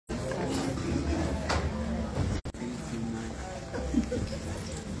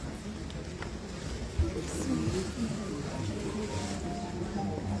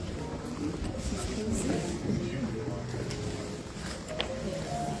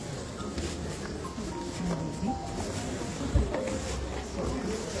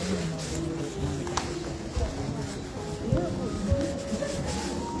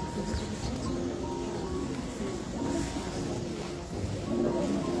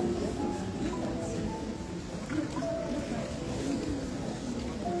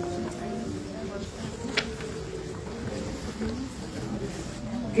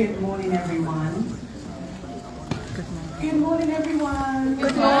Good morning, everyone. Good morning, everyone.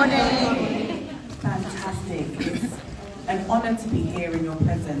 Good morning. Fantastic. It's an honor to be here in your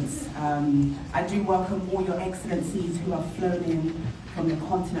presence. I do welcome all your excellencies who have flown in from the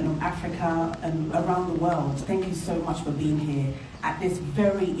continent of Africa and around the world. Thank you so much for being here at this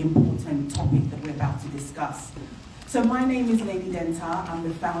very important topic that we're about to discuss. So my name is Lady Denta. I'm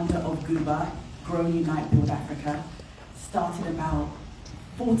the founder of GUBA, Grow, Unite, Build Africa. Started about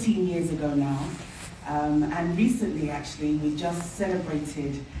 14 years ago now. And recently, actually, we just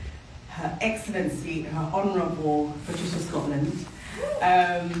celebrated Her Excellency, Her Honourable Patricia Scotland.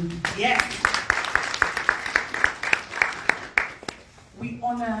 Yes. We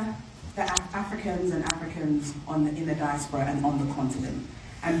honour the Africans and Africans in the diaspora and on the continent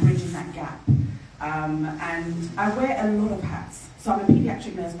and bridging that gap. And I wear a lot of hats. So I'm a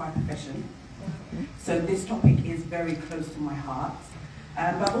paediatric nurse by profession. So this topic is very close to my heart.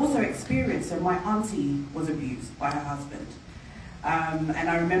 But I've also experienced, so my auntie was abused by her husband. And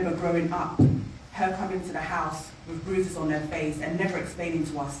I remember growing up, her coming to the house with bruises on her face and never explaining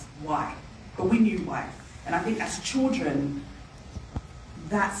to us why. But we knew why. And I think as children,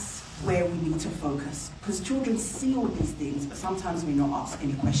 that's where we need to focus. Because children see all these things, but sometimes we don't ask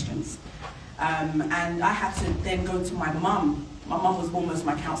any questions. And I had to then go to my mum. My mum was almost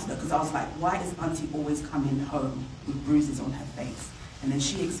my counsellor because I was like, why is auntie always coming home with bruises on her face? And then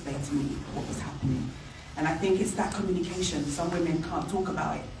she explained to me what was happening. And I think it's that communication. Some women can't talk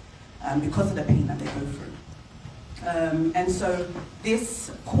about it because of the pain that they go through. And so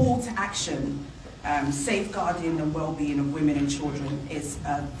this call to action, safeguarding the well-being of women and children, is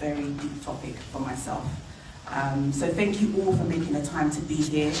a very deep topic for myself. So thank you all for making the time to be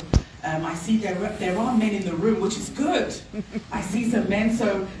here. I see there are men in the room, which is good. I see some men,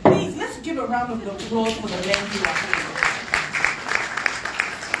 so please, let's give a round of applause for the men who are here.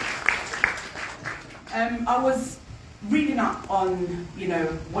 I was reading up on,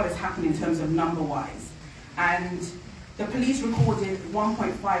 what has happened in terms of number-wise, and the police recorded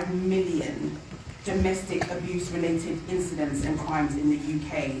 1.5 million domestic abuse-related incidents and crimes in the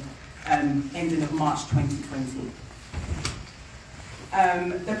UK, ending of March 2020.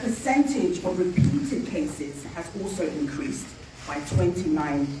 The percentage of repeated cases has also increased by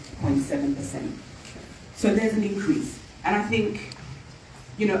 29.7%. So there's an increase. And I think,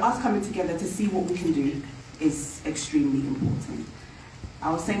 us coming together to see what we can do is extremely important. I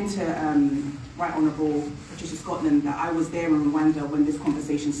was saying to Right Honourable Patricia Scotland that I was there in Rwanda when this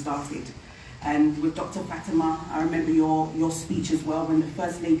conversation started. And with Dr. Fatima, I remember your speech as well when the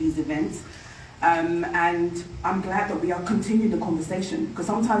First Lady's event. And I'm glad that we are continuing the conversation, because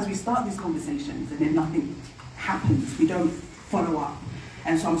sometimes we start these conversations and then nothing happens. We don't follow up.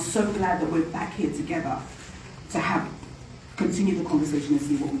 And so I'm so glad that we're back here together to continue the conversation and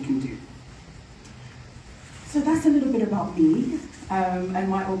see what we can do. So that's a little bit about me and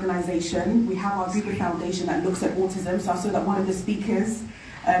my organisation. We have our GUBA Foundation that looks at autism. So I saw that one of the speakers,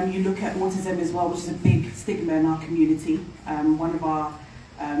 you look at autism as well, which is a big stigma in our community. One of our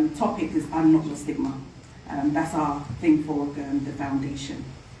topic is I'm Not Your Stigma. That's our thing for the foundation.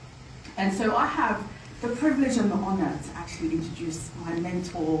 And so I have the privilege and the honour to actually introduce my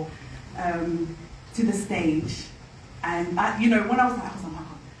mentor to the stage. And when I was like,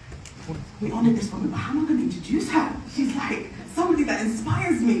 oh, we honoured this woman, but how am I going to introduce her? She's like somebody that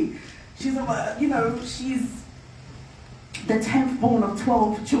inspires me. She's she's the 10th born of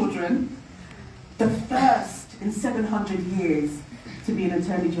 12 children, the first in 700 years to be an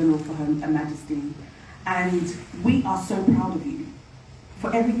Attorney General for Her Majesty. And we are so proud of you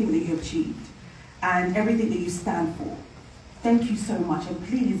for everything that you have achieved and everything that you stand for. Thank you so much, and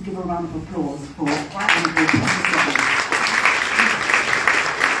please give a round of applause for Right Honourable Patricia Scotland.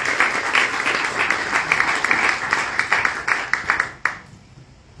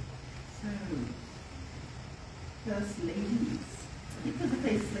 First ladies. I think the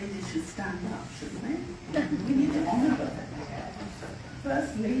first ladies should stand up, shouldn't they? We need to honour them.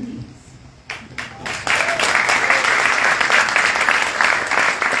 First ladies.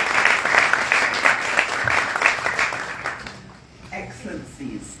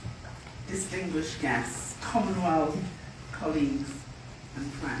 Excellencies, distinguished guests, Commonwealth colleagues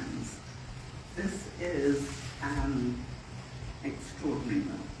and friends. This is an extraordinary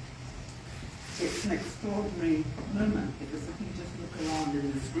moment. It's an extraordinary moment because if you just look around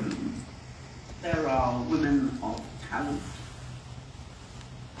in this room, there are women of talent,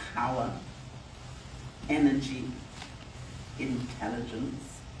 power, energy,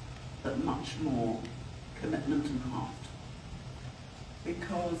 intelligence, but much more commitment and heart.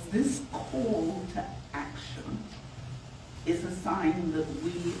 Because this call to action is a sign that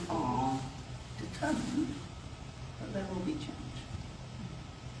we are determined that there will be change.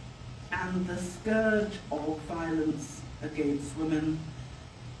 And the scourge of violence against women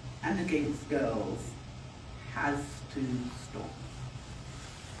and against girls has to stop.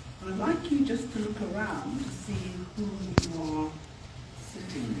 And I'd like you just to look around to see who you are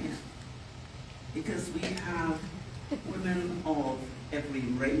sitting here. Because we have women of every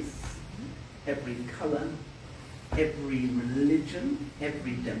race, every colour, every religion,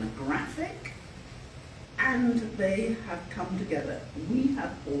 every demographic, and they have come together. We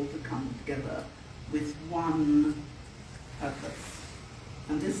have all to come together with one purpose.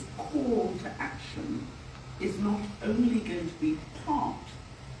 And this call to action is not only going to be part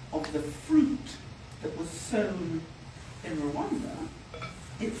of the fruit that was sown in Rwanda,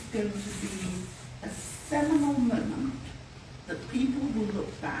 it's going to be a seminal moment that people will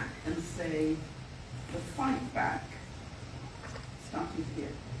look back and say, the fight back started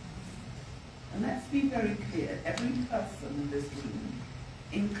here. And let's be very clear, every person in this room,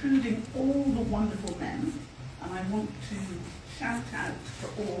 including all the wonderful men, and I want to shout out to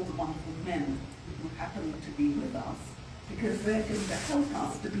all the wonderful men who happen to be with us, because they're going to help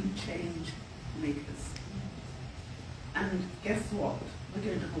us to be change makers. And guess what? We're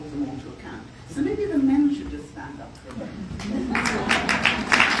going to hold them all to account. So maybe the men should just stand up for a moment.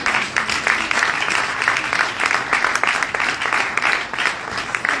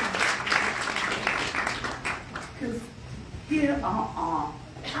 Because here are our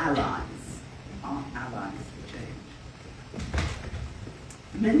allies for change.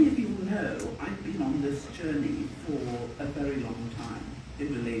 Many of you know I've been on this journey for a very long time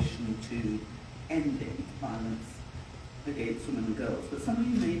in relation to ending violence against women and girls, but some of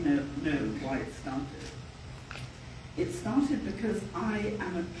you may know why it started. It started because I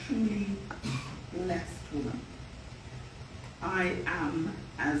am a truly blessed woman. I am,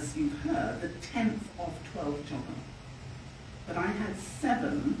 as you've heard, the 10th of 12 children. But I had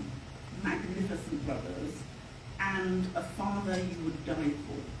 7 magnificent brothers and a father you would die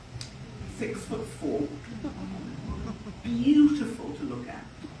for. 6'4", beautiful to look at.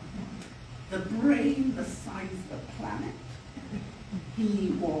 The brain the size of the planet.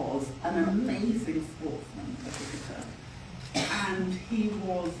 He was an amazing sportsman, a cricketer, and he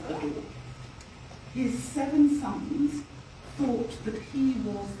was adored. His 7 sons thought that he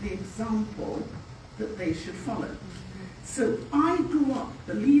was the example that they should follow. So I grew up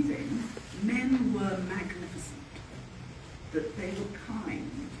believing men were magnificent, that they were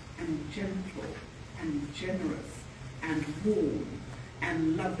kind and gentle and generous and warm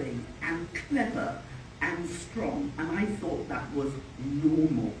and loving and clever and strong, and I thought that was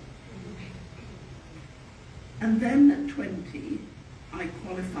normal. And then at 20, I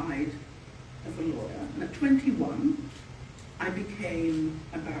qualified as a lawyer, and at 21, I became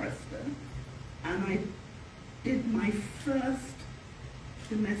a barrister, and I did my first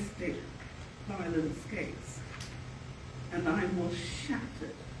domestic violence case, and I was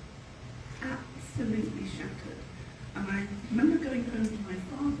shattered, absolutely shattered. And I remember going home to my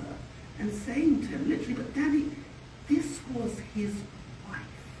father and saying to him, literally, but Daddy, this was his wife.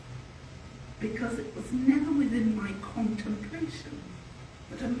 Because it was never within my contemplation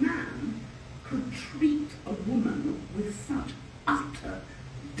that a man could treat a woman with such utter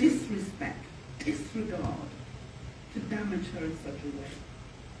disrespect, disregard, to damage her in such a way.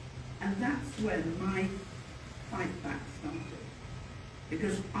 And that's when my fight back started.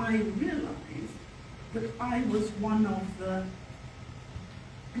 Because I realized that I was one of the,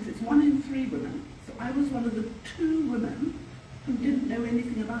 because it's 1 in 3 women, so I was one of the 2 women who didn't know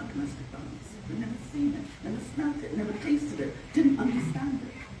anything about domestic violence. I'd never seen it, never smelt it, never tasted it, didn't understand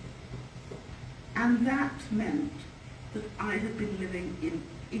it. And that meant that I had been living in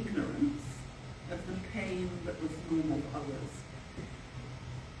ignorance of the pain that was normal for others.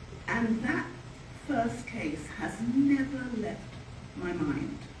 And that first case has never left my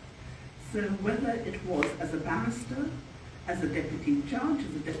mind. So whether it was as a barrister, as a deputy judge,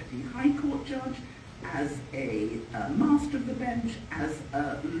 as a deputy high court judge, as a master of the bench, as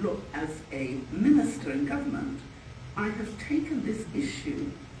a minister in government, I have taken this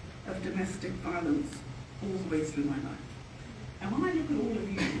issue of domestic violence all the way through my life. And when I look at all of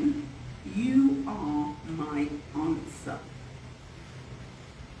you, you are my answer.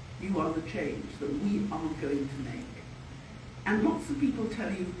 You are the change that we are going to make. And lots of people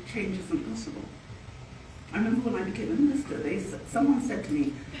tell you change isn't possible. I remember when I became a minister, someone said to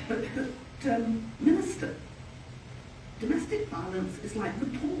me, but minister, domestic violence is like the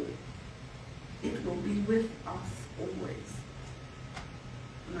poor. It will be with us always.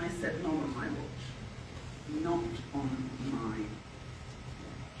 And I said, not on my watch. not on my watch.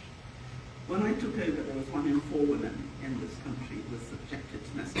 When I took over, there was 1 in 4 women in this country who were subjected to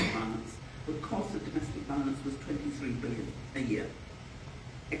domestic violence. The cost of domestic violence was $23 billion a year,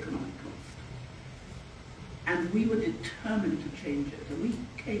 economic cost. And we were determined to change it. And we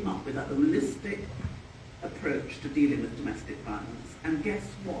came up with a holistic approach to dealing with domestic violence. And guess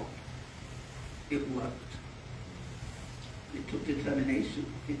what? It worked. It took determination,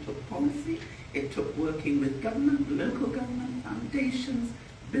 it took policy, it took working with government, local government, foundations,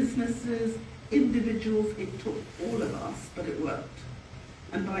 businesses, individuals. It took all of us, but it worked.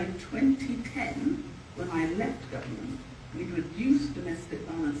 And by 2010, when I left government, we'd reduced domestic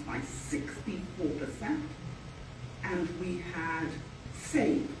violence by 64%, and we had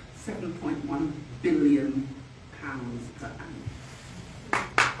saved £7.1 billion per annum.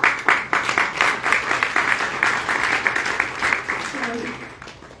 So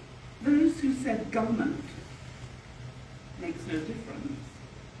those who said government makes no difference,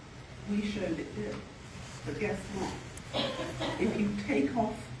 we showed it did. But guess what? If you take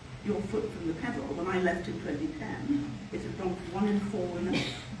off your foot from the pedal, when I left in 2010, it had gone from 1 in 4 women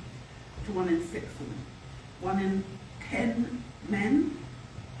to 1 in 6 women, 1 in 10 men,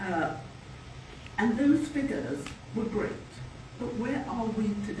 and those figures were great. But where are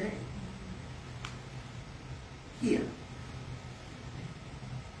we today? Here.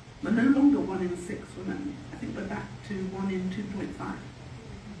 We're no longer 1 in 6 women. I think we're back to 1 in 2.5.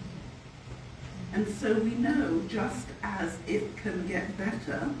 And so we know, just as it can get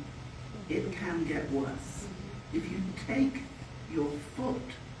better, it can get worse. If you take your foot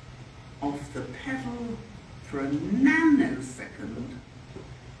off the pedal for a nanosecond,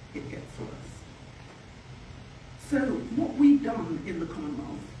 it gets worse. So what we've done in the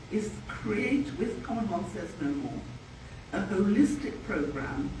Commonwealth is create, with Commonwealth Says No More, a holistic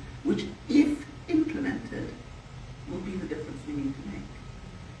program which, if implemented, will be the difference we need to make.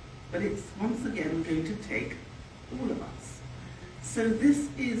 But it's once again going to take all of us. So this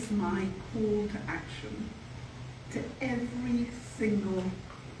is my call to action to every single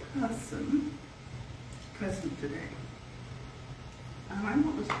person present today. And I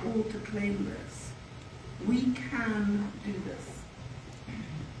want us all to claim this. We can do this.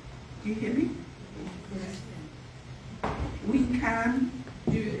 Do you hear me? Yes. We can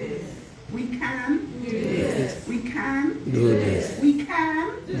do this. We can do this. We can do this. We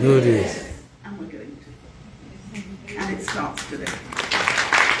can do this. And we're going to. And it starts today.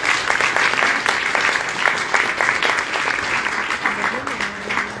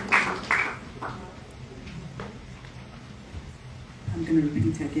 I'm going to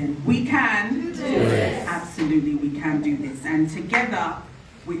repeat it again. We can do this. Absolutely, we can do this. And together,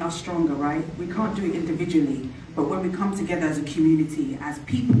 we are stronger, right? We can't do it individually. But when we come together as a community, as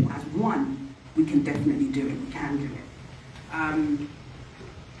people, as one, we can definitely do it. We can do it.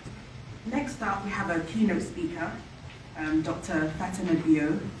 Next up, we have a keynote speaker, Dr. Fatima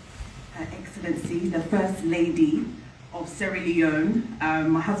Bio, Her Excellency, the First Lady of Sierra Leone.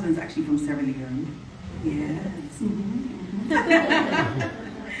 My husband's actually from Sierra Leone. Yes.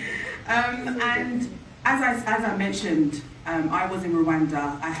 And as I mentioned, I was in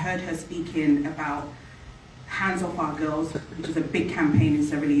Rwanda. I heard her speaking about Hands Off Our Girls, which is a big campaign in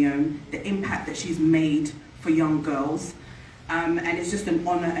Sierra Leone, the impact that she's made for young girls. And it's just an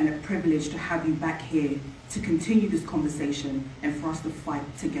honor and a privilege to have you back here to continue this conversation and for us to fight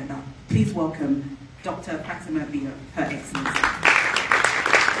together. Please welcome Dr. Fatima Bio, Her Excellency.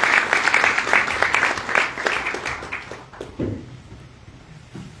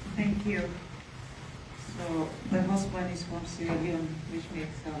 Thank you. So my husband is from Sierra Leone, which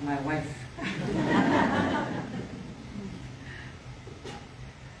makes her my wife.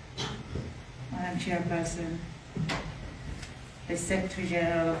 I'm chairperson, the Secretary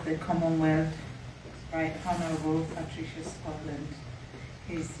General of the Commonwealth, Right Honourable Patricia Scotland,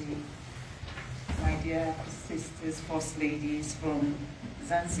 Casey, my dear sisters, First Ladies from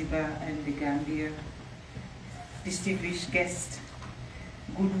Zanzibar and the Gambia, distinguished guests,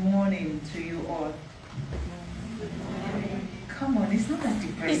 good morning to you all. Come on, it's not that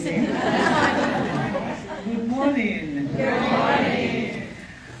depressing. Good morning. Good morning.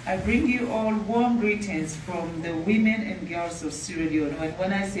 I bring you all warm greetings from the women and girls of Sierra Leone.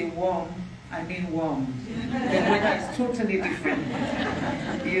 When I say warm, I mean warm. The weather is totally different.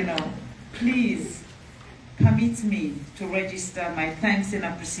 You know, please permit me to register my thanks and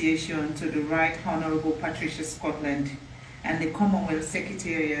appreciation to the Right Honourable Patricia Scotland and the Commonwealth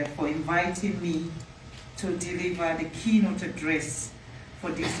Secretariat for inviting me to deliver the keynote address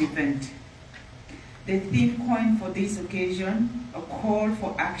for this event. The theme coined for this occasion, a call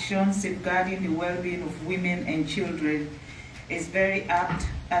for action safeguarding the well-being of women and children, is very apt,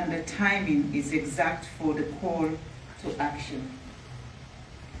 and the timing is exact for the call to action.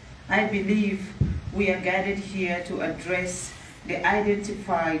 I believe we are gathered here to address the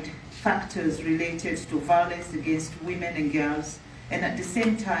identified factors related to violence against women and girls, and at the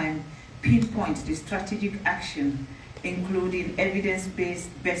same time pinpoint the strategic action, including evidence-based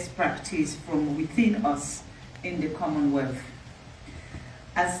best practice from within us in the Commonwealth.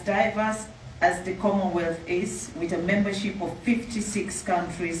 As diverse as the Commonwealth is, with a membership of 56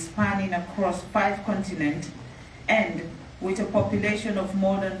 countries spanning across 5 continents, and with a population of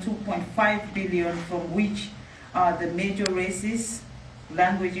more than 2.5 billion, from which are the major races,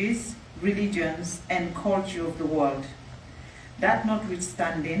 languages, religions, and culture of the world. That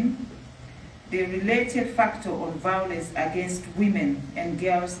notwithstanding, the related factor on violence against women and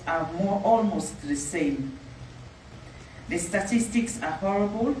girls are almost the same. The statistics are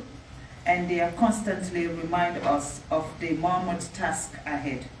horrible, and they are constantly remind us of the mammoth task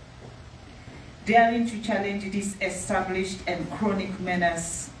ahead. Daring to challenge this established and chronic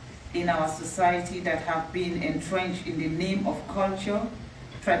menace in our society that have been entrenched in the name of culture,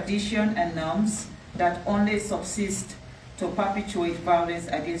 tradition, and norms that only subsist to perpetuate violence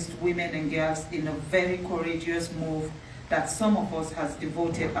against women and girls, in a very courageous move that some of us has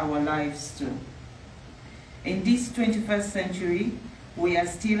devoted our lives to. In this 21st century, we are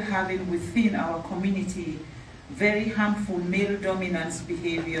still having within our community very harmful male dominance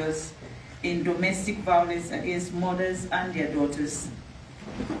behaviors in domestic violence against mothers and their daughters.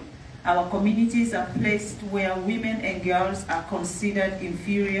 Our communities are placed where women and girls are considered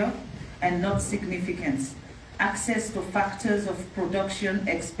inferior and not significant. Access to factors of production,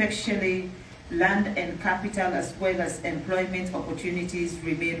 especially land and capital, as well as employment opportunities,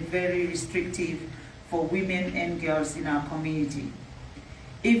 remain very restrictive for women and girls in our community.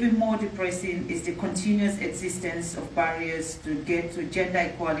 Even more depressing is the continuous existence of barriers to get to gender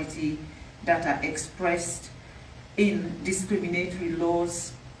equality that are expressed in discriminatory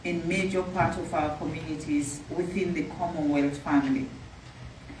laws in major part of our communities within the Commonwealth family.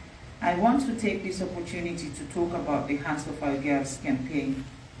 I want to take this opportunity to talk about the Hands of Our Girls campaign.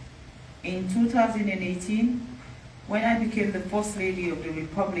 In 2018, when I became the First Lady of the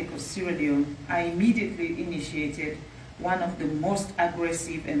Republic of Sierra Leone, I immediately initiated one of the most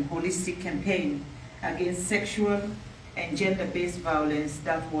aggressive and holistic campaigns against sexual and gender-based violence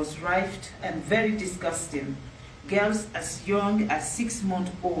that was rife and very disgusting. Girls as young as 6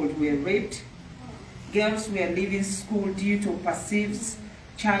 months old were raped. Girls were leaving school due to perceived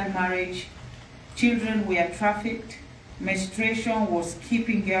child marriage. Children were trafficked. Menstruation was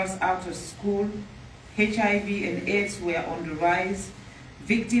keeping girls out of school. HIV and AIDS were on the rise.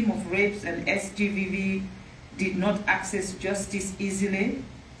 Victims of rapes and SGVV did not access justice easily.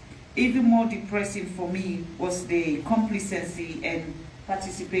 Even more depressing for me was the complacency and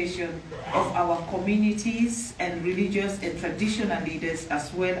participation of our communities and religious and traditional leaders,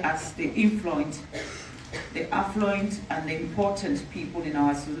 as well as the affluent and the important people in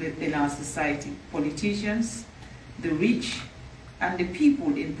our society, politicians, the rich, and the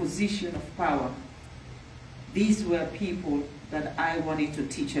people in position of power. These were people that I wanted to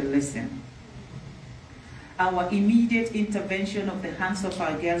teach a lesson. Our immediate intervention of the Hands of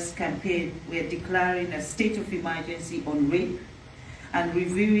Our Girls campaign were declaring a state of emergency on rape and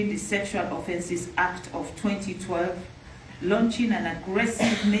reviewing the Sexual Offences Act of 2012, launching an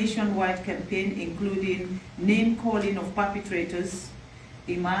aggressive nationwide campaign including name-calling of perpetrators,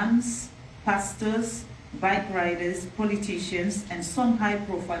 imams, pastors, bike riders, politicians, and some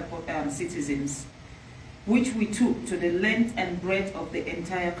high-profile citizens, which we took to the length and breadth of the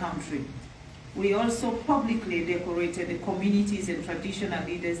entire country. We also publicly decorated the communities and traditional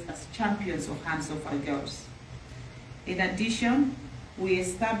leaders as champions of Hands of Our Girls. In addition, we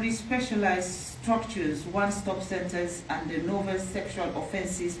established specialized structures, one-stop centers, and the novel Sexual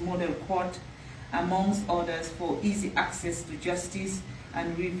Offences Model Court, amongst others, for easy access to justice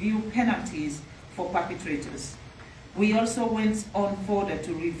and review penalties for perpetrators. We also went on further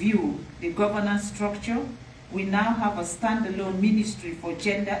to review the governance structure. We now have a standalone ministry for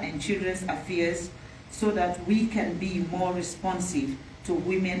gender and children's affairs so that we can be more responsive to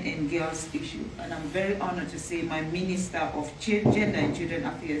women and girls issues. And I'm very honored to say my Minister of Gender and Children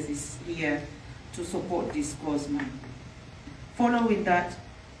Affairs is here to support this cause now. Following that,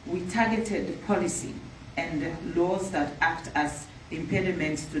 we targeted the policy and the laws that act as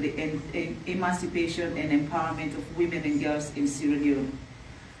impediments to the emancipation and empowerment of women and girls in Sierra Leone.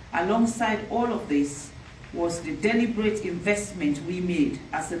 Alongside all of this was the deliberate investment we made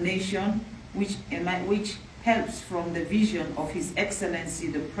as a nation which helps from the vision of His Excellency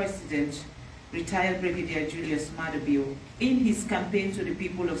the President, retired Brigadier Julius Maada Bio. In his campaign to the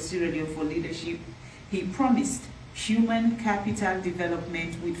people of Sierra Leone for leadership, he promised human capital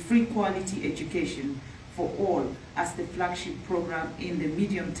development with free quality education for all as the flagship program in the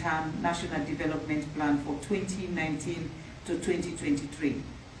medium-term National Development Plan for 2019 to 2023.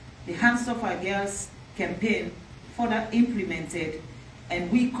 The Hands Off Our Girls campaign further implemented,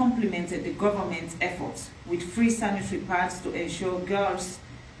 and we complemented the government's efforts with free sanitary pads to ensure girls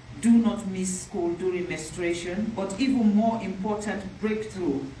do not miss school during menstruation, but even more important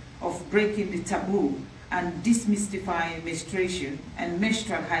breakthrough of breaking the taboo and demystifying menstruation and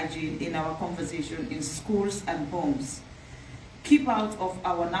menstrual hygiene in our conversation in schools and homes. Key out of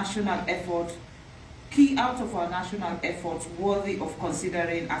our national effort worthy of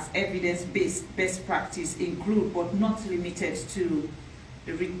considering as evidence-based best practice include, but not limited to,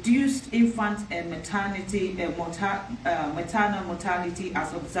 the reduced infant and maternal mortality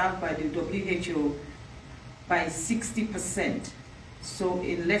as observed by the WHO by 60%. So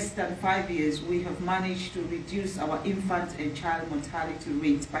in less than 5 years, we have managed to reduce our infant and child mortality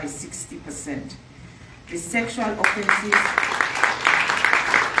rates by 60%. The sexual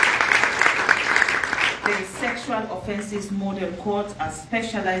offences model court, a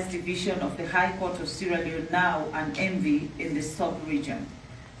specialized division of the High Court of Sierra Leone, now an envy in the sub-region.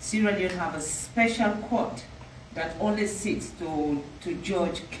 Sierra Leone have a special court that only sits to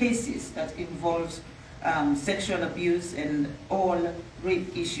judge cases that involves sexual abuse and all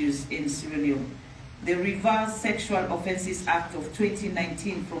rape issues in Sierra Leone. The Revised Sexual Offences Act of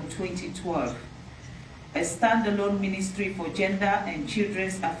 2019 from 2012, a standalone ministry for gender and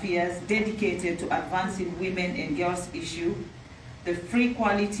children's affairs dedicated to advancing women and girls issue, the free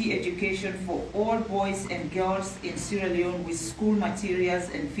quality education for all boys and girls in Sierra Leone with school materials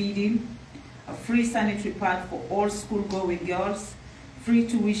and feeding, a free sanitary pad for all school-going girls, free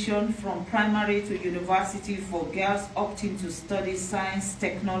tuition from primary to university for girls opting to study science,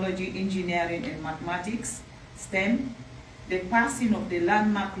 technology, engineering, and mathematics, STEM, the passing of the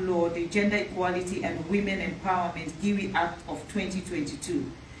landmark law, the Gender Equality and Women Empowerment GIWI Act of 2022.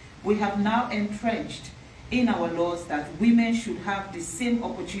 We have now entrenched in our laws that women should have the same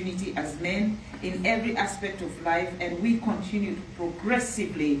opportunity as men in every aspect of life, and we continue to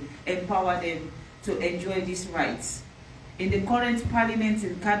progressively empower them to enjoy these rights. In the current parliament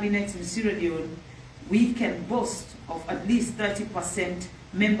and cabinet in Sierra Leone, we can boast of at least 30%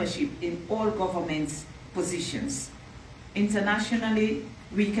 membership in all government positions. Internationally,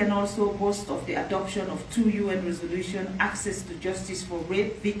 we can also boast of the adoption of 2 UN resolutions, access to justice for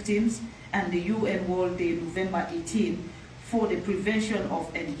rape victims, and the UN World Day, November 18, for the prevention of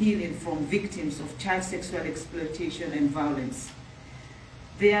and healing from victims of child sexual exploitation and violence.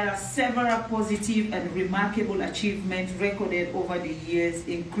 There are several positive and remarkable achievements recorded over the years,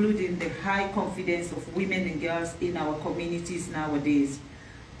 including the high confidence of women and girls in our communities nowadays.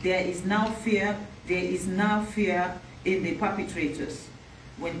 There is now fear in the perpetrators.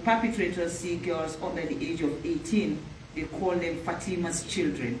 When perpetrators see girls under the age of 18, they call them Fatima's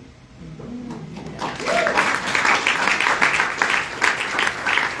children.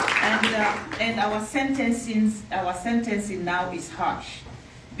 And our sentencing now is harsh.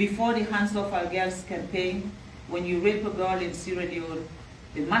 Before the Hands Off Our Girls campaign, when you rape a girl in Sierra Leone,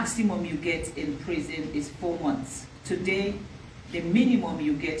 the maximum you get in prison is 4 months. Today, the minimum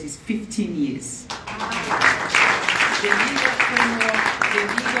you get is 15 years. The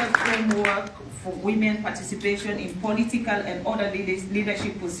legal framework for women participation in political and other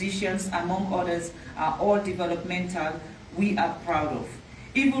leadership positions, among others, are all developmental, we are proud of.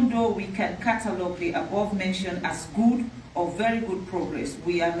 Even though we can catalog the above mentioned as good or very good progress,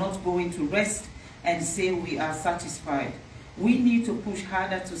 we are not going to rest and say we are satisfied. We need to push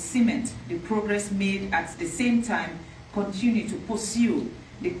harder to cement the progress made, at the same time continue to pursue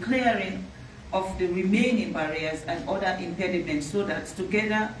the clearing of the remaining barriers and other impediments so that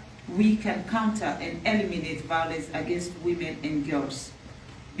together we can counter and eliminate violence against women and girls.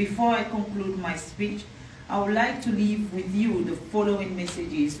 Before I conclude my speech, I would like to leave with you the following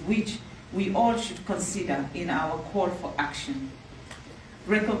messages which we all should consider in our call for action.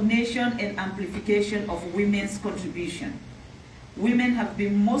 Recognition and amplification of women's contribution. Women have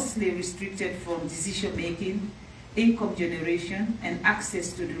been mostly restricted from decision-making, income generation, and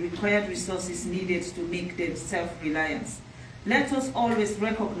access to the required resources needed to make them self-reliant. Let us always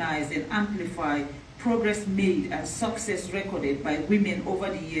recognize and amplify progress made and success recorded by women over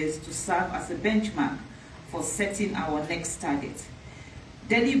the years to serve as a benchmark for setting our next target.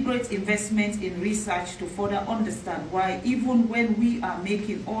 Deliberate investment in research to further understand why, even when we are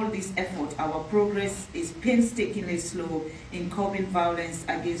making all this effort, our progress is painstakingly slow in curbing violence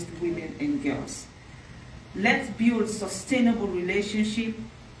against women and girls. Let's build sustainable relationships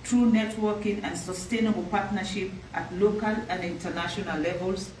through networking and sustainable partnership at local and international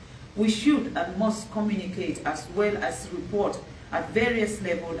levels. We should and must communicate as well as report at various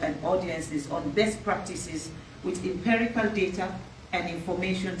levels and audiences on best practices with empirical data and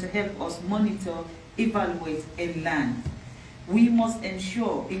information to help us monitor, evaluate, and learn. We must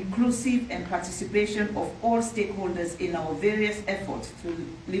ensure inclusive and participation of all stakeholders in our various efforts to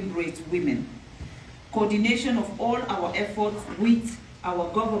liberate women. Coordination of all our efforts with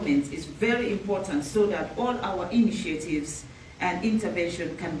our government is very important so that all our initiatives and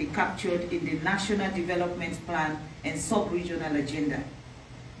intervention can be captured in the National Development Plan and Sub-Regional Agenda.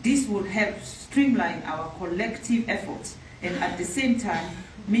 This would help streamline our collective efforts and at the same time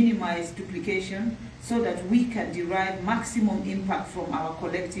minimize duplication so that we can derive maximum impact from our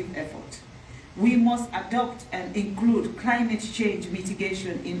collective effort. We must adopt and include climate change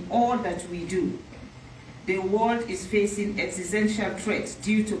mitigation in all that we do. The world is facing existential threats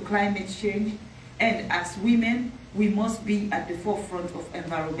due to climate change, and as women, we must be at the forefront of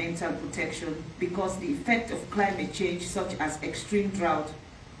environmental protection because the effect of climate change, such as extreme drought,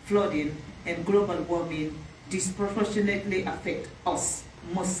 flooding, and global warming, disproportionately affect us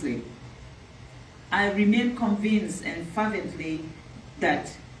mostly. I remain convinced and fervently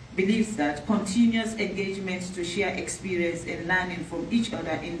believes that continuous engagement to share experience and learning from each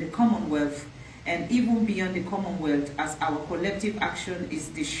other in the Commonwealth and even beyond the Commonwealth as our collective action is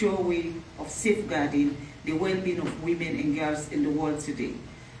the sure way of safeguarding the well-being of women and girls in the world today.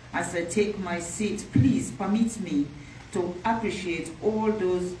 As I take my seat, please permit me to appreciate all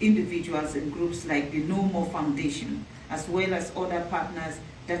those individuals and groups like the No More Foundation, as well as other partners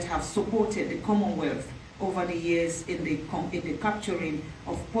that have supported the Commonwealth over the years in the capturing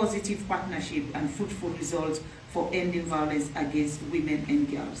of positive partnership and fruitful results for ending violence against women and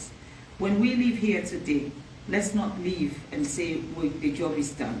girls. When we leave here today, let's not leave and say, well, the job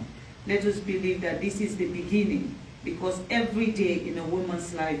is done. Let us believe that this is the beginning, because every day in a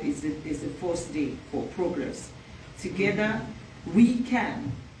woman's life is the first day for progress. Together, we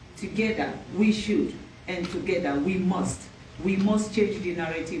can. Together, we should. And together, we must. We must change the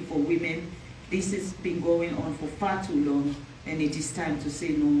narrative for women. This has been going on for far too long, and it is time to say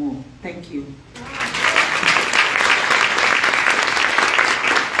no more. Thank you.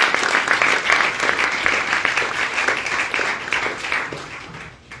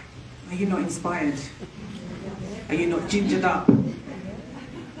 Are you not inspired? Are you not gingered up?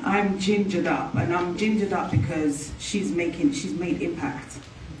 I'm gingered up, and I'm gingered up because she's made impact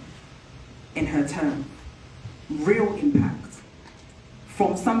in her term. Real impact.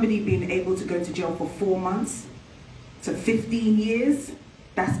 From somebody being able to go to jail for 4 months to 15 years,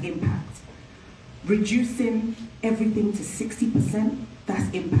 that's impact. Reducing everything to 60%, that's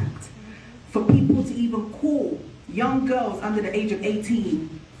impact. For people to even call young girls under the age of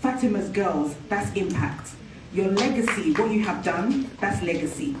 18 Fatima's girls, that's impact. Your legacy, what you have done, that's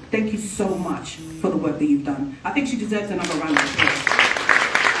legacy. Thank you so much for the work that you've done. I think she deserves another round of applause.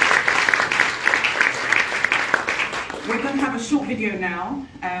 We're going to have a short video now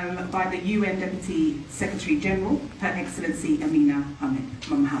by the UN Deputy Secretary General, Her Excellency Amina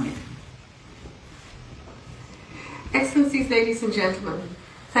Mohammed. Excellencies, ladies and gentlemen,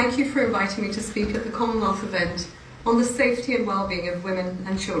 thank you for inviting me to speak at the Commonwealth event on the safety and well-being of women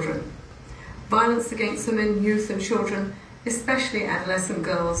and children. Violence against women, youth and children, especially adolescent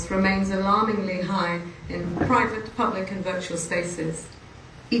girls, remains alarmingly high in private, public and virtual spaces.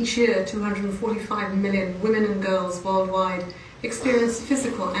 Each year, 245 million women and girls worldwide experience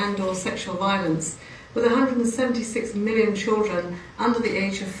physical and/or sexual violence, with 176 million children under the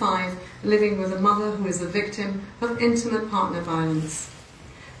age of 5 living with a mother who is the victim of intimate partner violence.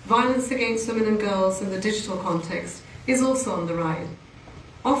 Violence against women and girls in the digital context is also on the rise.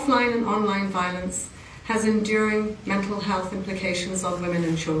 Offline and online violence has enduring mental health implications on women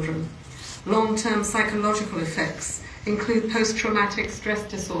and children. Long-term psychological effects include post-traumatic stress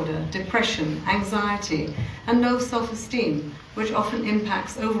disorder, depression, anxiety, and low self-esteem, which often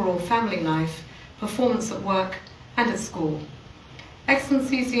impacts overall family life, performance at work and at school.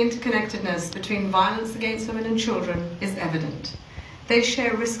 Excellencies, the interconnectedness between violence against women and children is evident. They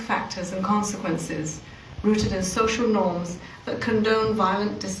share risk factors and consequences rooted in social norms that condone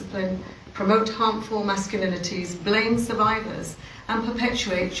violent discipline, promote harmful masculinities, blame survivors, and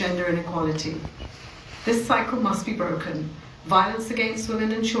perpetuate gender inequality. This cycle must be broken. Violence against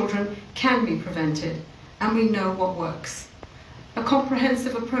women and children can be prevented, and we know what works. A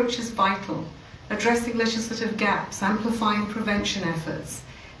comprehensive approach is vital, addressing legislative gaps, amplifying prevention efforts,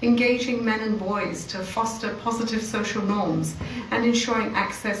 engaging men and boys to foster positive social norms, and ensuring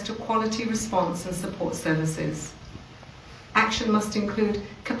access to quality response and support services. Action must include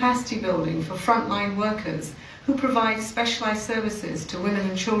capacity building for frontline workers who provide specialised services to women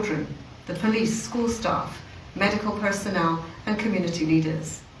and children, the police, school staff, medical personnel, and community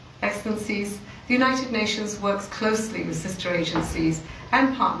leaders. Excellencies, the United Nations works closely with sister agencies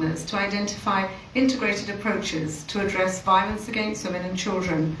and partners to identify integrated approaches to address violence against women and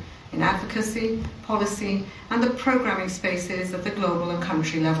children in advocacy, policy, and the programming spaces at the global and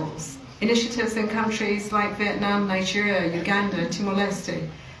country levels. Initiatives in countries like Vietnam, Nigeria, Uganda, Timor-Leste,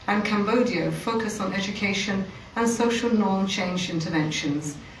 and Cambodia focus on education and social norm change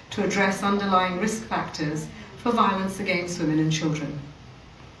interventions to address underlying risk factors for violence against women and children.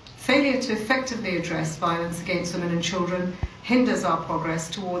 Failure to effectively address violence against women and children hinders our progress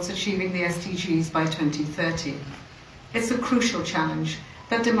towards achieving the SDGs by 2030. It's a crucial challenge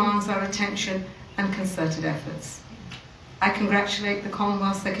that demands our attention and concerted efforts. I congratulate the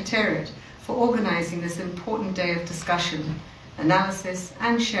Commonwealth Secretariat for organising this important day of discussion, analysis,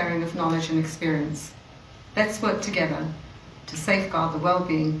 and sharing of knowledge and experience. Let's work together to safeguard the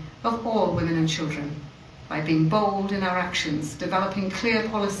well-being of all women and children by being bold in our actions, developing clear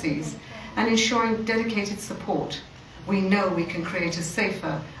policies, and ensuring dedicated support. We know we can create a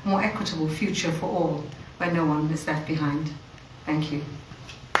safer, more equitable future for all, where no one is left behind. Thank you.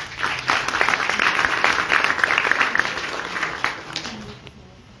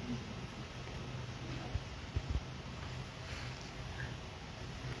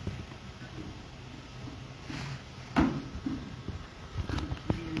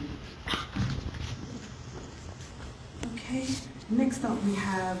 Okay, next up we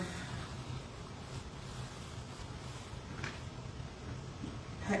have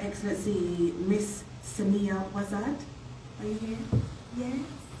Her Excellency Miss Samia Wazad. Are you here?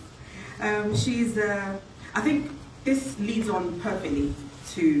 Yes. She's, I think this leads on perfectly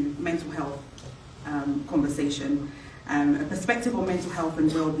to mental health conversation, a perspective on mental health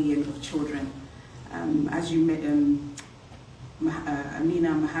and well-being of children. As you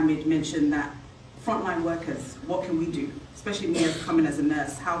Amina Mohammed mentioned that frontline workers, what can we do? Especially me as coming as a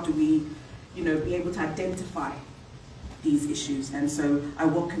nurse, how do we, be able to identify these issues? And so I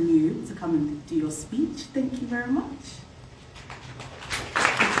welcome you to come and do your speech. Thank you very much.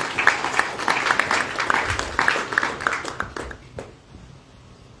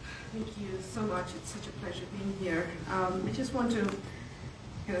 Thank you so much. It's such a pleasure being here. I just want to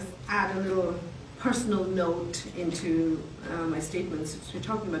kind of add a little personal note into my statements. We're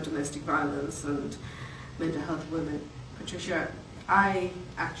talking about domestic violence and mental health of women. Patricia, I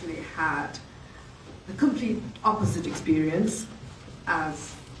actually had the complete opposite experience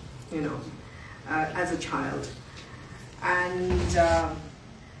as, as a child. And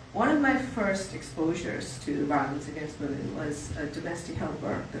one of my first exposures to violence against women was a domestic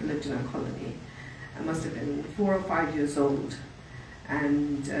helper that lived in our colony. I must have been 4 or 5 years old,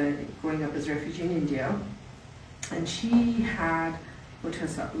 and growing up as a refugee in India. And she had lit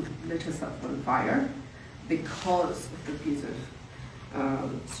herself on fire because of the abusive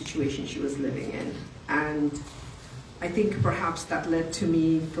situation she was living in. And I think perhaps that led to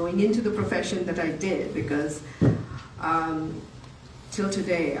me going into the profession that I did, because till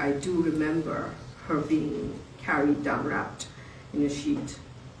today I do remember her being carried down, wrapped in a sheet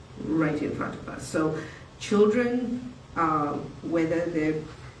right in front of us. So children, whether their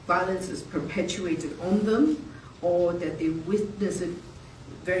violence is perpetuated on them or that they witness it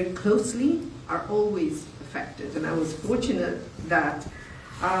very closely, are always affected. And I was fortunate that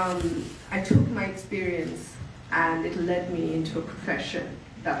I took my experience and it led me into a profession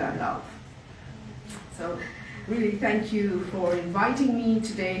that I love. So really thank you for inviting me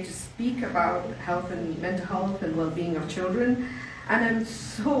today to speak about health and mental health and well-being of children. And I'm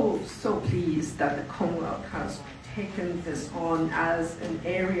so pleased that the Commonwealth has taken this on as an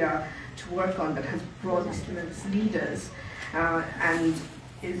area to work on, that has brought these tremendous leaders.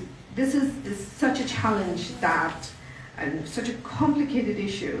 This is such a challenge and such a complicated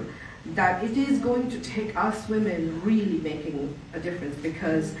issue that it is going to take us women really making a difference,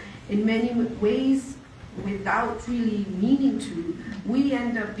 because in many ways, without really meaning to, we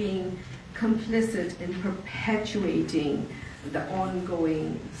end up being complicit in perpetuating the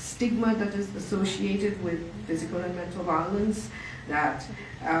ongoing stigma that is associated with physical and mental violence, that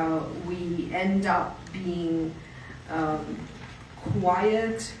we end up being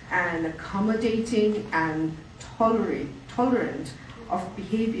quiet and accommodating and tolerant of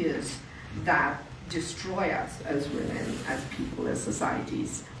behaviors that destroy us as women, as people, as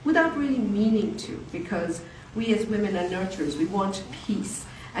societies, without really meaning to, because we as women are nurturers, we want peace.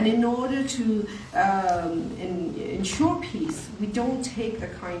 And in order to ensure peace, we don't take the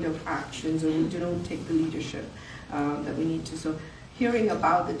kind of actions, or we don't take the leadership that we need to. So hearing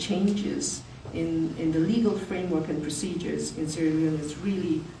about the changes in the legal framework and procedures in Sierra Leone is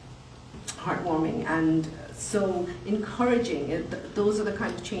really heartwarming and so encouraging. Those are the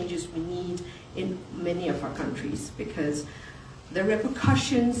kind of changes we need in many of our countries, because the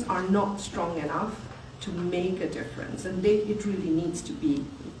repercussions are not strong enough to make a difference, and it really needs to be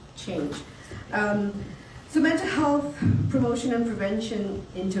changed. So mental health promotion and prevention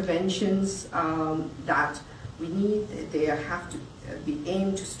interventions that we need, they have to be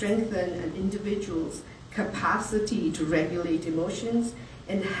aimed to strengthen an individual's capacity to regulate emotions,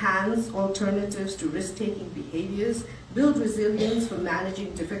 enhance alternatives to risk-taking behaviors, build resilience for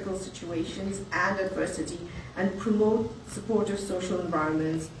managing difficult situations and adversity, and promote supportive social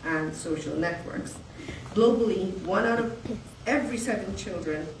environments and social networks. Globally, 1 out of every 7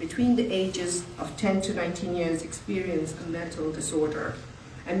 children between the ages of 10 to 19 years experience a mental disorder,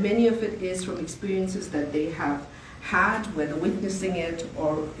 and many of it is from experiences that they have had, whether witnessing it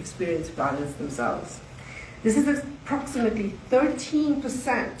or experienced violence themselves. This is approximately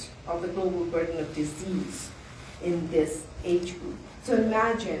 13% of the global burden of disease in this age group. So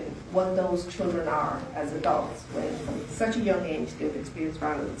imagine what those children are as adults when from such a young age they've experienced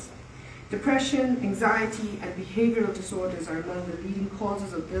violence. Depression, anxiety, and behavioral disorders are among the leading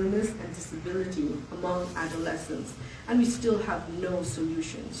causes of illness and disability among adolescents, and we still have no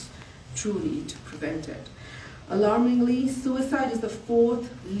solutions truly to prevent it. Alarmingly, suicide is the 4th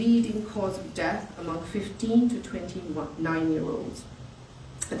leading cause of death among 15 to 29-year-olds.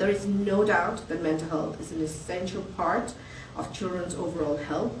 There is no doubt that mental health is an essential part of children's overall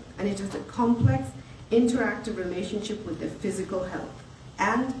health, and it has a complex, interactive relationship with their physical health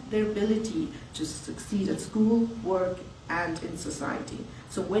and their ability to succeed at school, work, and in society.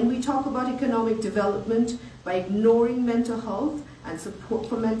 So when we talk about economic development, by ignoring mental health and support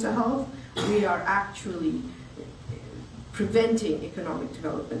for mental health, we are actually preventing economic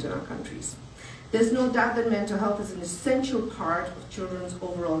development in our countries. There's no doubt that mental health is an essential part of children's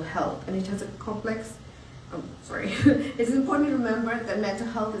overall health, and it has a complex, it's important to remember that mental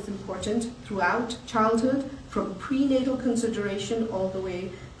health is important throughout childhood, from prenatal consideration all the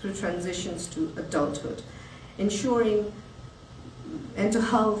way through transitions to adulthood. Ensuring mental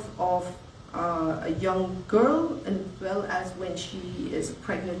health of a young girl, as well as when she is a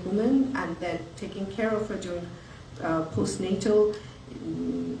pregnant woman, and then taking care of her during postnatal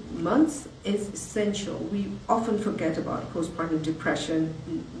months is essential. We often forget about postpartum depression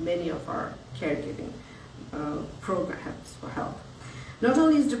in many of our caregiving programs for health. Not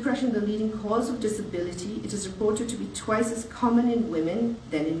only is depression the leading cause of disability, it is reported to be twice as common in women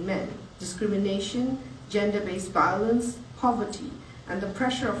than in men. Discrimination, gender-based violence, poverty, and the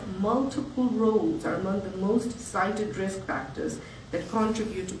pressure of multiple roles are among the most cited risk factors that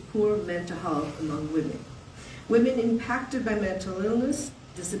contribute to poor mental health among women. Women impacted by mental illness,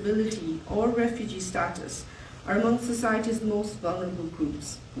 disability, or refugee status are among society's most vulnerable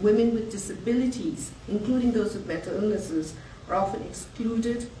groups. Women with disabilities, including those with mental illnesses, are often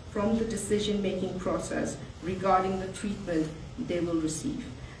excluded from the decision-making process regarding the treatment they will receive.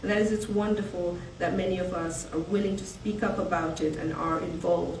 And as it's wonderful that many of us are willing to speak up about it and are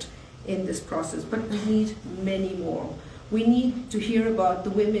involved in this process, but we need many more. We need to hear about the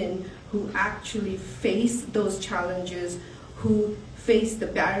women who actually face those challenges, who face the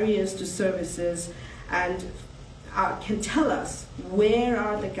barriers to services, and can tell us where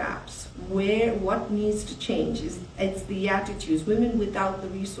are the gaps, what needs to change. It's the attitudes, women without the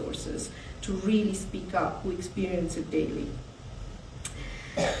resources to really speak up, who experience it daily.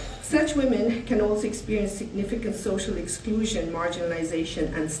 Such women can also experience significant social exclusion,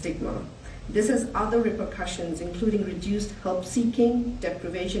 marginalization, and stigma. This has other repercussions, including reduced help seeking,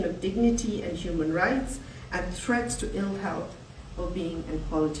 deprivation of dignity and human rights, and threats to ill health, well-being, and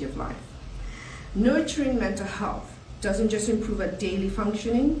quality of life. Nurturing mental health doesn't just improve our daily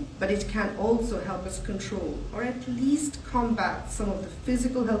functioning, but it can also help us control, or at least combat, some of the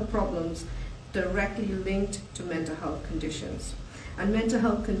physical health problems directly linked to mental health conditions. And mental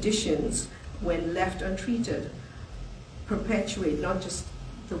health conditions, when left untreated, perpetuate not just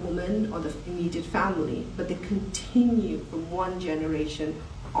the woman or the immediate family, but they continue from one generation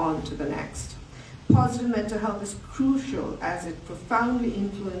on to the next. Positive mental health is crucial as it profoundly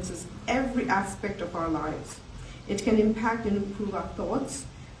influences every aspect of our lives. It can impact and improve our thoughts,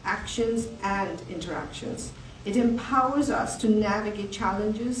 actions, and interactions. It empowers us to navigate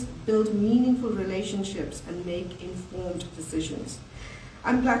challenges, build meaningful relationships, and make informed decisions.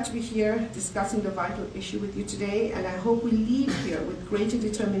 I'm glad to be here discussing the vital issue with you today, and I hope we leave here with greater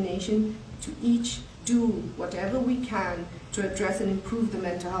determination to each do whatever we can to address and improve the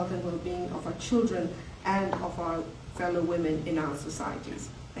mental health and well-being of our children and of our fellow women in our societies.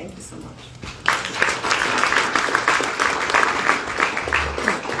 Thank you so much.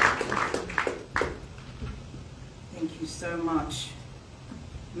 Thank you so much.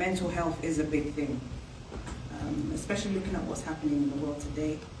 Mental health is a big thing, especially looking at what's happening in the world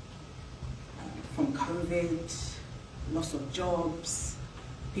today. From COVID, loss of jobs,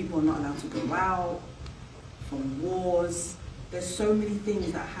 people are not allowed to go out, from wars. There's so many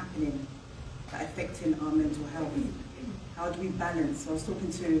things that are happening that are affecting our mental health. How do we balance? I was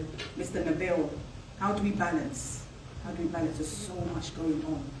talking to Mr. Nabil. How do we balance? How do we balance? There's so much going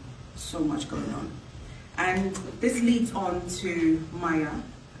on. So much going on. And this leads on to Maya.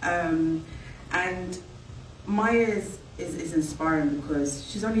 And Maya is inspiring because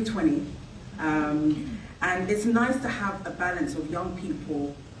she's only 20. And it's nice to have a balance of young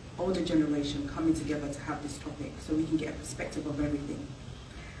people, older generation coming together to have this topic so we can get a perspective of everything.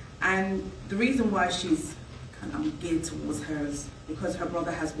 And the reason why she's kind of geared towards her is because her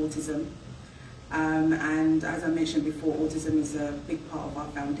brother has autism. And as I mentioned before, autism is a big part of our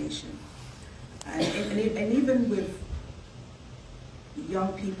foundation. And even with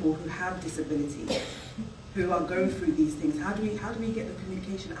young people who have disabilities, who are going through these things, how do we get the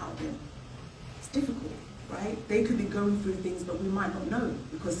communication out of them? It's difficult, right? They could be going through things, but we might not know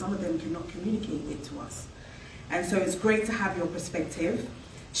because some of them cannot communicate it to us. And so it's great to have your perspective.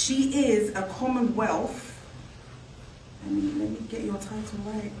 She is a Commonwealth. Let me get your title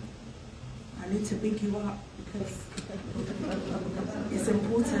right. I need to big you up because it's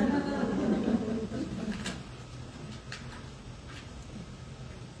important.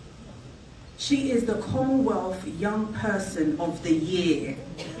 She is the Commonwealth Young Person of the Year.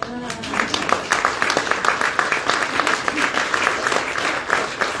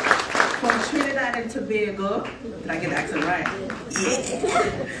 From Trinidad and Tobago. Did I get the accent right?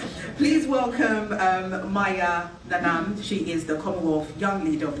 Yeah. Please welcome Maya Nanam. She is the Commonwealth Young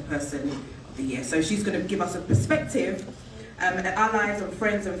Leader of the Person of the Year. So she's going to give us a perspective at allies and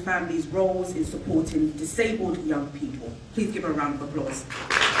friends and families' roles in supporting disabled young people. Please give her a round of applause.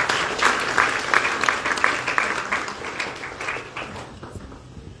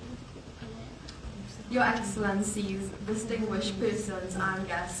 Your Excellencies, distinguished persons and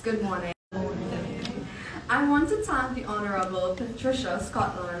guests, good morning. I want to thank the Honourable Patricia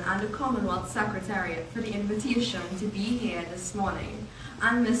Scotland and the Commonwealth Secretariat for the invitation to be here this morning,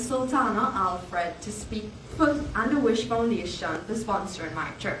 and Ms. Sultana Alfred to speak for, and the Wish Foundation for sponsoring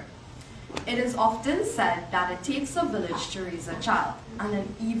my trip. It is often said that it takes a village to raise a child, and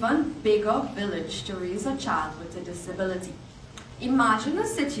an even bigger village to raise a child with a disability. Imagine a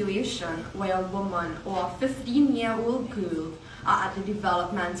situation where a woman or a 15-year-old girl are at the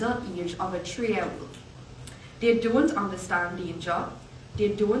developmental age of a 3-year-old. They don't understand danger, they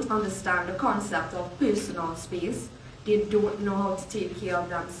don't understand the concept of personal space, they don't know how to take care of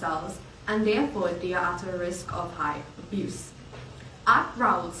themselves, and therefore they are at a risk of high abuse. At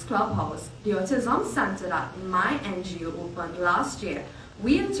Raoul's Clubhouse, the Autism Center that my NGO opened last year,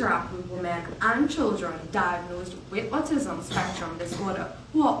 we interact with women and children diagnosed with autism spectrum disorder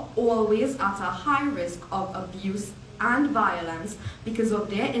who are always at a high risk of abuse and violence because of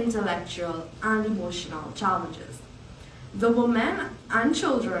their intellectual and emotional challenges. The women and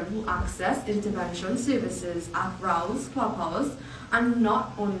children who access intervention services at Raoul's Clubhouse are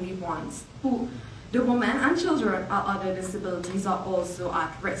not only ones who the women and children with other disabilities are also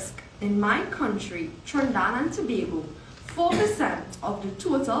at risk. In my country, Trinidad and Tobago, 4% of the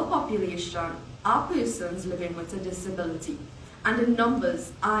total population are persons living with a disability, and the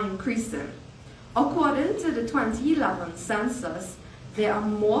numbers are increasing. According to the 2011 census, there are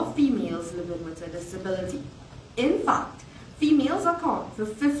more females living with a disability. In fact, females account for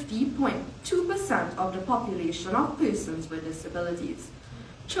 50.2% of the population of persons with disabilities.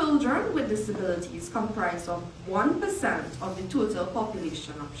 Children with disabilities comprise of 1% of the total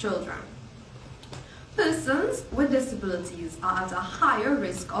population of children. Persons with disabilities are at a higher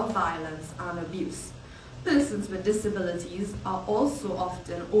risk of violence and abuse. Persons with disabilities are also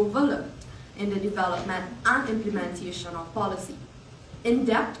often overlooked in the development and implementation of policy.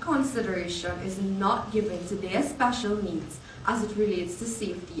 In-depth consideration is not given to their special needs as it relates to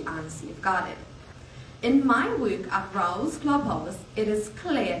safety and safeguarding. In my work at Raoul's Clubhouse, it is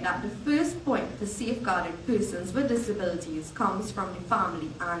clear that the first point for safeguarding persons with disabilities comes from the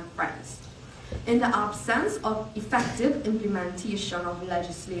family and friends. In the absence of effective implementation of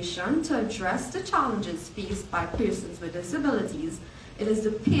legislation to address the challenges faced by persons with disabilities, it is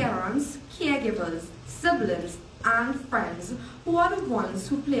the parents, caregivers, siblings, and friends who are the ones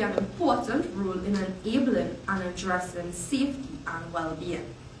who play an important role in enabling and addressing safety and well-being.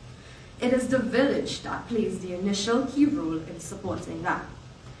 It is the village that plays the initial key role in supporting that.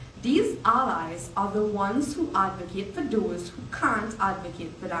 These allies are the ones who advocate for those who can't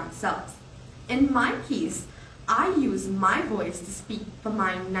advocate for themselves. In my case, I use my voice to speak for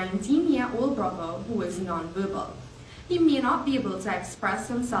my 19-year-old brother who is nonverbal. He may not be able to express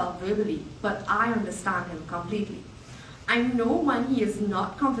himself verbally, but I understand him completely. I know when he is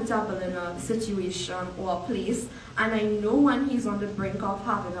not comfortable in a situation or a place, and I know when he's on the brink of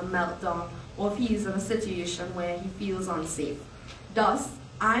having a meltdown or if he's in a situation where he feels unsafe. Thus,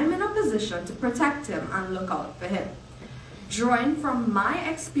 I'm in a position to protect him and look out for him. Drawing from my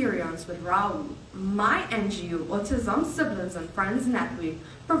experience with Raul, my NGO, Autism Siblings and Friends Network,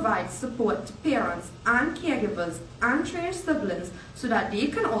 provides support to parents and caregivers and trained siblings so that they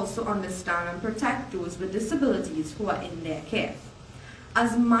can also understand and protect those with disabilities who are in their care.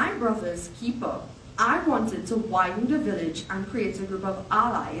 As my brother's keeper, I wanted to widen the village and create a group of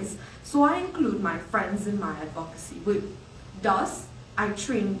allies, so I include my friends in my advocacy work. Thus, I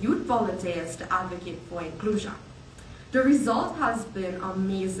train youth volunteers to advocate for inclusion. The result has been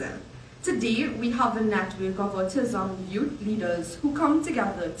amazing. Today, we have a network of autism youth leaders who come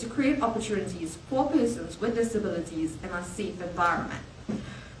together to create opportunities for persons with disabilities in a safe environment.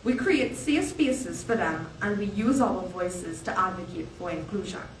 We create safe spaces for them, and we use our voices to advocate for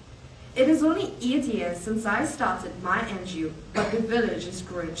inclusion. It is only 8 years since I started my NGO, but the village is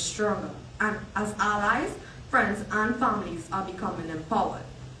growing stronger, and as allies, friends, and families are becoming empowered.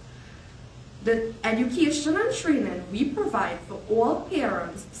 The education and training we provide for all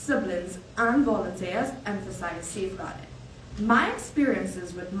parents, siblings, and volunteers emphasize safeguarding. My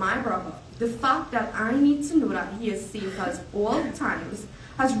experiences with my brother, the fact that I need to know that he is safe at all times,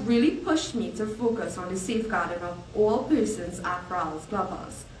 has really pushed me to focus on the safeguarding of all persons at Raul's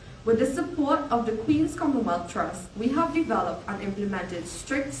Clubhouse. With the support of the Queen's Commonwealth Trust, we have developed and implemented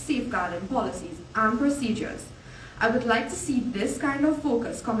strict safeguarding policies and procedures. I would like to see this kind of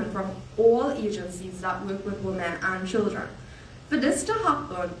focus coming from all agencies that work with women and children. For this to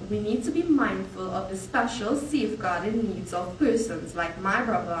happen, we need to be mindful of the special safeguarding needs of persons like my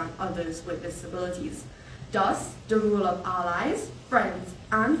brother and others with disabilities. Thus, the role of allies, friends,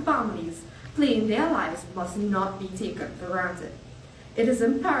 and families playing their lives must not be taken for granted. It is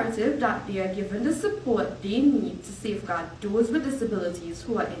imperative that they are given the support they need to safeguard those with disabilities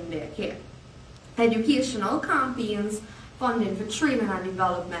who are in their care. Educational campaigns, funding for training and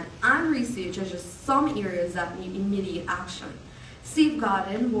development, and research are just some areas that need immediate action.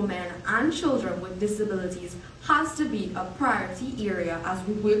 Safeguarding women and children with disabilities has to be a priority area as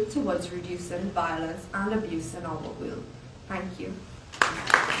we work towards reducing violence and abuse in our world. Thank you.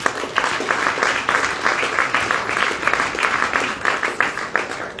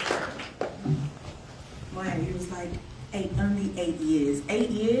 Maya, he was like, only 8 years. 8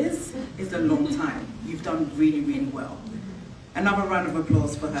 years is a long time. You've done really, really well. Another round of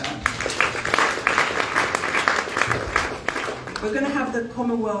applause for her. We're going to have the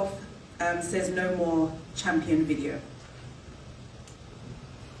Commonwealth Says No More champion video.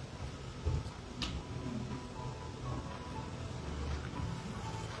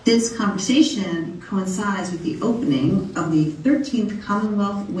 This conversation coincides with the opening of the 13th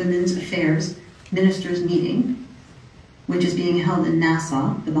Commonwealth Women's Affairs Ministers Meeting, which is being held in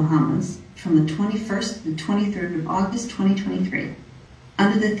Nassau, the Bahamas, from the 21st to the 23rd of August 2023,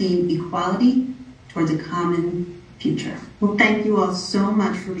 under the theme Equality Towards a Common Future. Well, thank you all so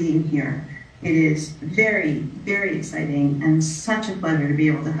much for being here. It is very, very exciting and such a pleasure to be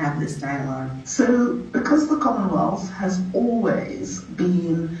able to have this dialogue. So, because the Commonwealth has always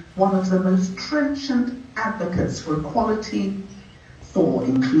been one of the most trenchant advocates for equality, for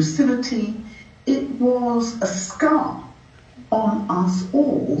inclusivity, it was a scar on us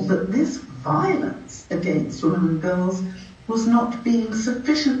all that this violence against women and girls was not being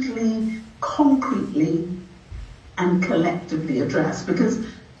sufficiently concretely and collectively addressed, because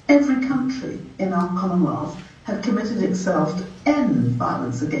every country in our Commonwealth had committed itself to end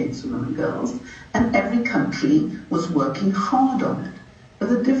violence against women and girls, and every country was working hard on it. But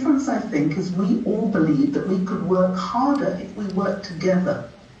the difference, I think, is we all believed that we could work harder if we worked together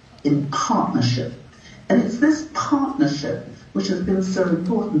in partnership. And it's this partnership which has been so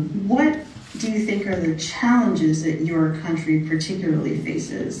important. What do you think are the challenges that your country particularly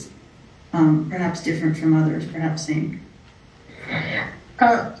faces? Perhaps different from others, perhaps same?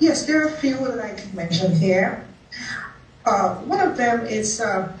 Yes, there are a few that I can mention here. One of them is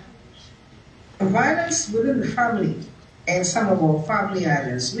violence within the family and some of our family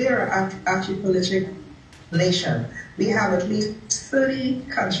islands. We are an archipelagic nation. We have at least 30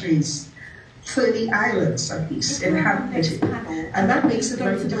 countries, 30 islands at least inhabited. And that makes it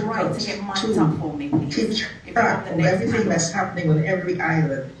very difficult to keep track of everything that's happening on every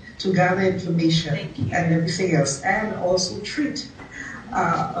island, to gather information and everything else, and also treat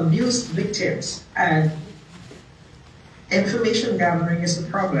abuse victims. And information gathering is a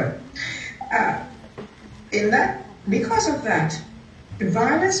problem. Because of that,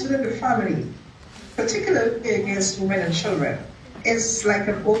 violence within the family, particularly against women and children, is like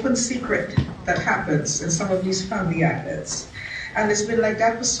an open secret that happens in some of these family islands. And it's been like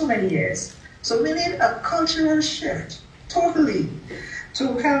that for so many years. So we need a cultural shift, totally,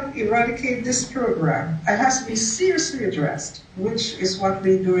 to help eradicate this program. It has to be seriously addressed, which is what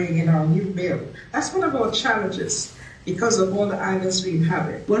we're doing in our new bill. That's one of our challenges, because of all the islands we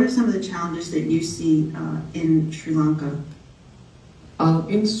inhabit. What are some of the challenges that you see in Sri Lanka?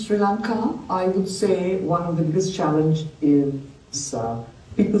 In Sri Lanka, I would say one of the biggest challenges is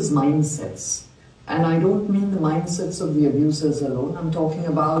people's mindsets. And I don't mean the mindsets of the abusers alone. I'm talking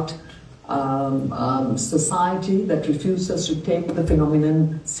about society that refuses to take the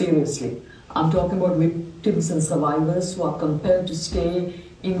phenomenon seriously. I'm talking about victims and survivors who are compelled to stay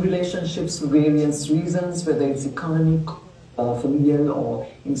in relationships for various reasons, whether it's economic or familial or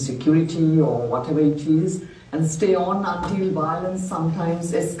insecurity or whatever it is, and stay on until violence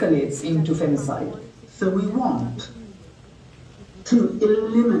sometimes escalates into femicide. So we want to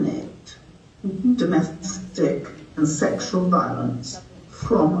eliminate domestic and sexual violence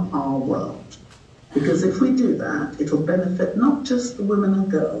from our world. Because if we do that, it will benefit not just the women and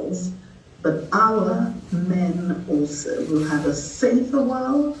girls, but our men also will have a safer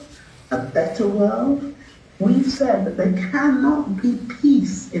world, a better world. We've said that there cannot be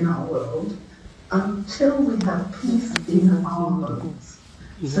peace in our world until we have peace in our homes.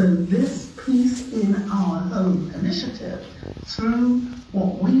 So this Peace in Our Home initiative, through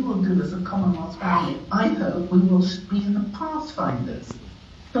what we will do as a Commonwealth family, I hope we will be the pathfinders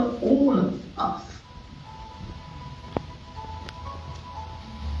for all of us.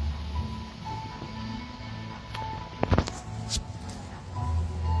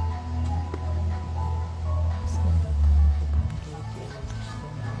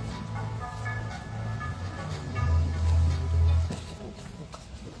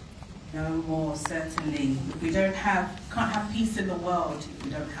 No more, certainly. If we can't have peace in the world if we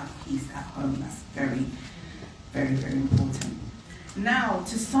don't have peace at home. That's very, very, very important. Now,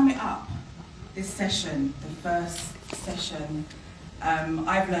 to sum it up, this session, the first session,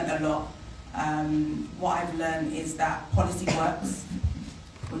 I've learned a lot. What I've learned is that policy works.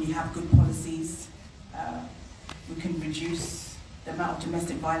 When you have good policies, we can reduce the amount of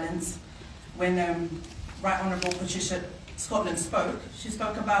domestic violence. When Right Honourable Patricia Scotland spoke, she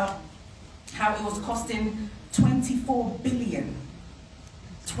spoke about how it was costing 24 billion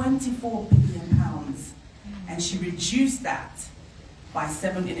pounds, and she reduced that by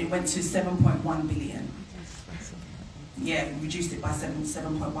and it went to 7.1 billion. Yeah, reduced it by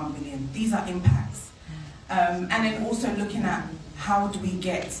 7.1 billion. These are impacts. And then also looking at how do we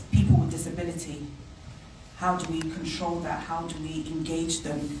get people with disability? How do we control that? How do we engage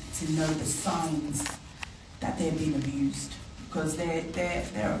them to know the signs that they're being abused? Because they're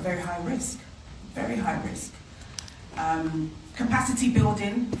at very high risk, very high risk. Capacity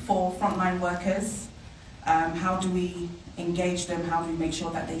building for frontline workers. How do we engage them? How do we make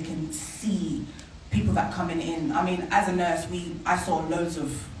sure that they can see people that coming in? I mean, as a nurse, I saw loads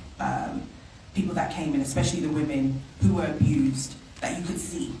of people that came in, especially the women who were abused, that you could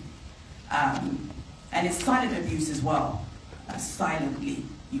see. And it's silent abuse as well. Silently,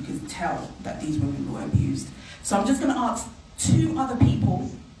 you could tell that these women were abused. So I'm just going to ask 2 other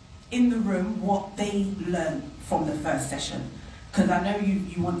people in the room what they learned from the first session. Because I know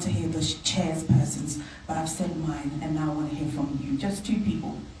you want to hear the chairpersons, but I've said mine, and now I want to hear from you. Just 2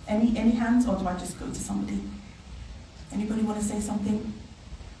 people. Any hands, or do I just go to somebody? Anybody want to say something?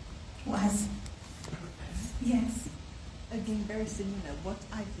 Yes. Again, very similar. What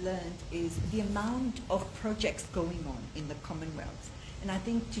I've learned is the amount of projects going on in the Commonwealth. And I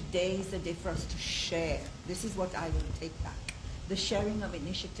think today is the day for us to share. This is what I will take back. The sharing of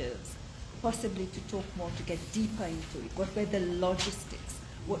initiatives, possibly to talk more, to get deeper into it. What were the logistics?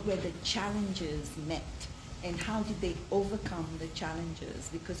 What were the challenges met? And how did they overcome the challenges?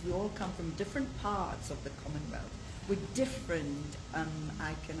 Because we all come from different parts of the Commonwealth with different,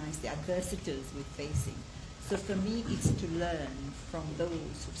 adversities we're facing. So for me, it's to learn from those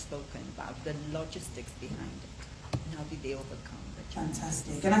who've spoken about the logistics behind it and how did they overcome the challenges.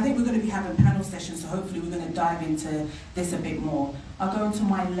 Fantastic. And I think we're going to be having panel sessions, so hopefully we're going to dive into this a bit more. I'll go to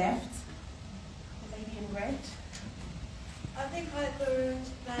my left. The lady in red. I think I've learned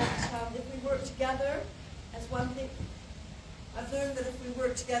that if we work together as one thing, I've learned that if we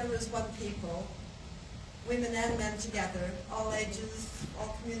work together as one people, women and men together, all ages,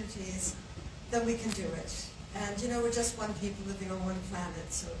 all communities, then we can do it. And you know, we're just one people living on one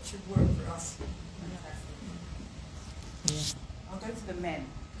planet, so it should work for us. I'll go to the men.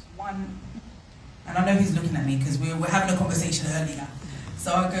 Just one. And I know he's looking at me because we were having a conversation earlier.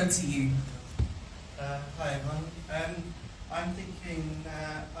 So I'll go to you. Hi everyone. I'm thinking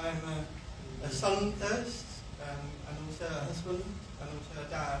I'm a son first, and also a husband, and also a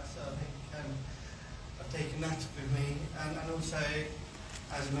dad, so I think I've taken that with me, and also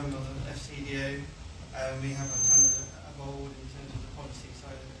as a member of the FCDO, we have a kind of evolved in terms of the policy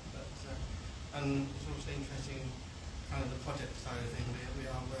side of it, but and it's also interesting kind of the project side of things. We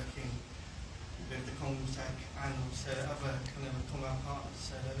are working with the Commonwealth and also other kind of Commonwealth partners,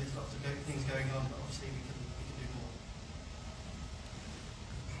 so there is lots of great things going on, but obviously we can do more.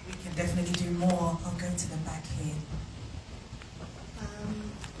 We can definitely do more. I'll go to the back here.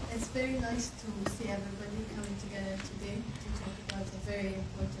 It's very nice to see everybody coming together today to talk about a very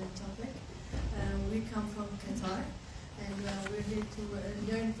important topic. We come from Qatar, and we're here to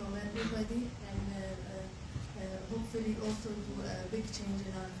learn from everybody and hopefully also do a big change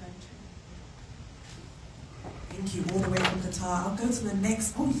in our country. Thank you, all the way from Qatar. I'll go to the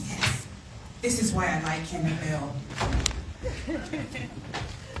next. Oh yes, this is why I like you, Nabil.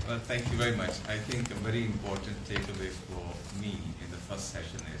 Well, thank you very much. I think a very important takeaway for me in the first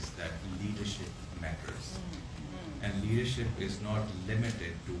session is that leadership matters. And leadership is not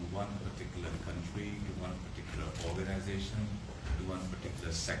limited to one particular country, to one particular organization, to one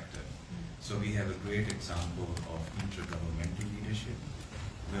particular sector. So we have a great example of intergovernmental leadership.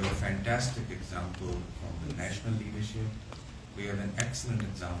 We have a fantastic example from the national leadership. We have an excellent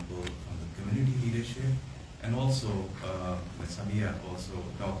example from the community leadership. And also, Samia also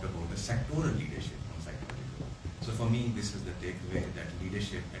talked about the sectoral leadership from sector. So for me, this is the takeaway, that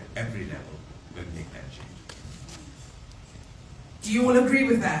leadership at every level will make that change. Do you all agree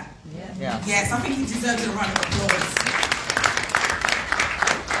with that? Yeah. Yes, I think he deserves a round of applause.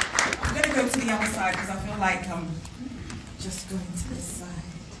 I'm going to go to the other side because I feel like I'm just going to this side.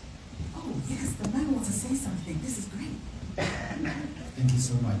 Oh, yes, the man wants to say something. This is great. Thank you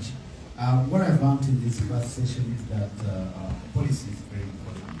so much. What I found in this first session is that policy is very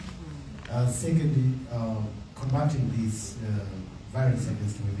important. Secondly, combating this violence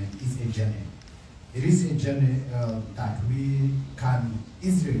against women is a journey. It is a journey that we can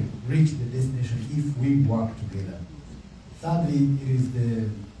easily reach the destination if we work together. Thirdly, it is the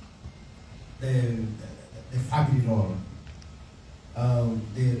family role.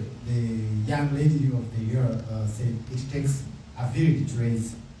 The young lady of the year said it takes a village to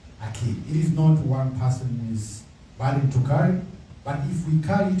raise a kid. It is not one person who is burden to carry, but if we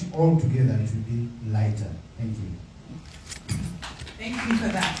carry it all together, it will be lighter. Thank you. Thank you for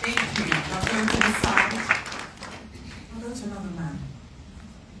that. Thank you. I'll go to the side. I'll go to another man.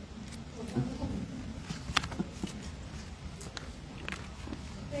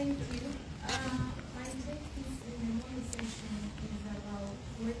 Thank you. My take is in the morning session is about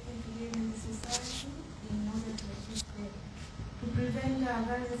working together in society in order to achieve to prevent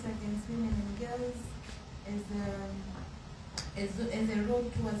violence against women and girls as a road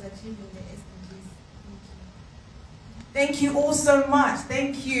towards achieving the SDGs. Thank you all so much.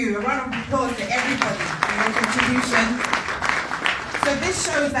 Thank you. A round of applause to everybody for your contribution. So this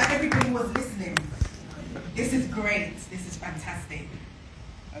shows that everybody was listening. This is great. This is fantastic.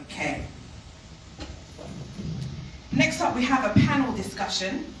 Okay. Next up, we have a panel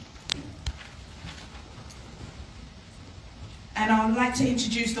discussion. And I would like to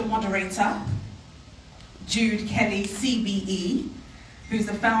introduce the moderator, Jude Kelly, CBE, who's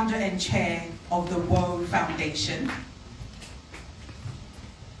the founder and chair of the WOE Foundation.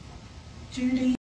 Judy.